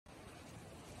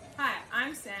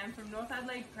I'm Sam from North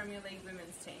Adelaide Premier League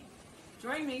Women's Team.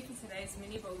 Join me for today's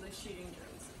mini bowlers shooting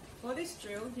drills. For this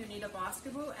drill, you'll need a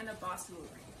basketball and a basketball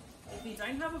ring. If you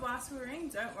don't have a basketball ring,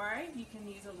 don't worry, you can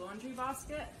use a laundry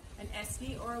basket, an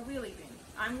esky or a wheelie bin.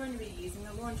 I'm going to be using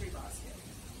a laundry basket.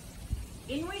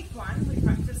 In week 1, we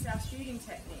practiced our shooting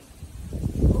technique.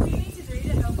 All you need to do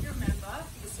to help you remember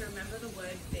is to remember the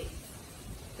word B.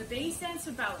 The B stands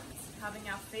for balance, having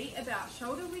our feet about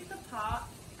shoulder width apart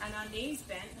and our knees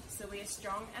bent so we are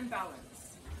strong and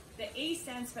balanced. The E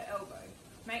stands for elbow.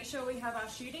 Make sure we have our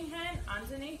shooting hand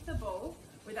underneath the ball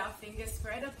with our fingers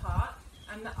spread apart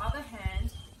and the other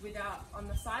hand on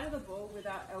the side of the ball with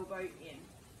our elbow in.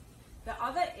 The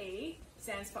other E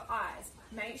stands for eyes.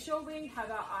 Make sure we have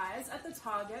our eyes at the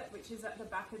target, which is at the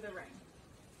back of the ring.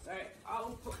 So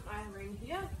I'll put my ring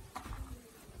here.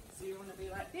 So you want to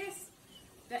be like this.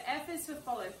 The F is for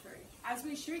follow through. As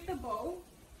we shoot the ball,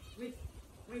 we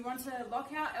want to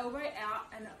lock our elbow out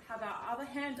and have our other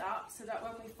hand up so that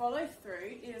when we follow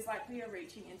through, it is like we are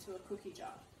reaching into a cookie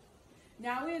jar.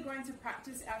 Now we are going to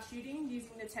practice our shooting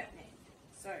using the technique.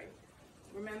 So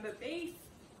remember B.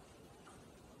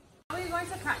 Now we are going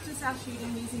to practice our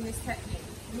shooting using this technique.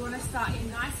 You want to start in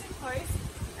nice and close,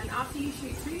 and after you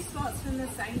shoot 2 spots from the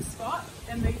same spot,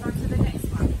 then move on to the next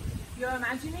one. You're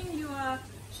imagining you are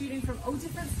shooting from all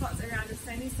different spots around a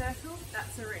semicircle,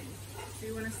 that's a ring. So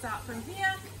you want to start from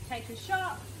here, take a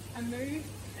shot, and move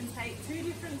and take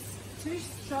 2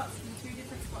 shots from 2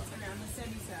 different spots around the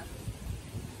semicircle.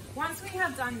 Once we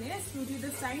have done this, we'll do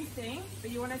the same thing,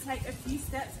 but you want to take a few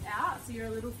steps out so you're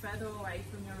a little further away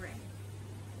from your ring.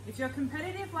 If you're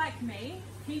competitive like me,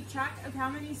 keep track of how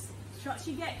many shots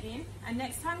you get in, and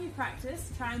next time you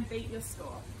practice, try and beat your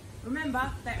score.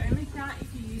 Remember, they only count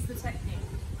if you use the technique.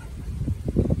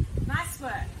 Nice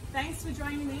work! Thanks for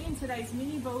joining me in today's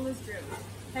mini bowlers drill.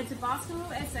 Head to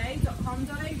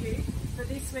basketballsa.com.au for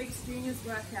this week's juniors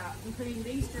workout, including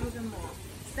these drills and more.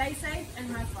 Stay safe and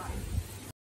have fun.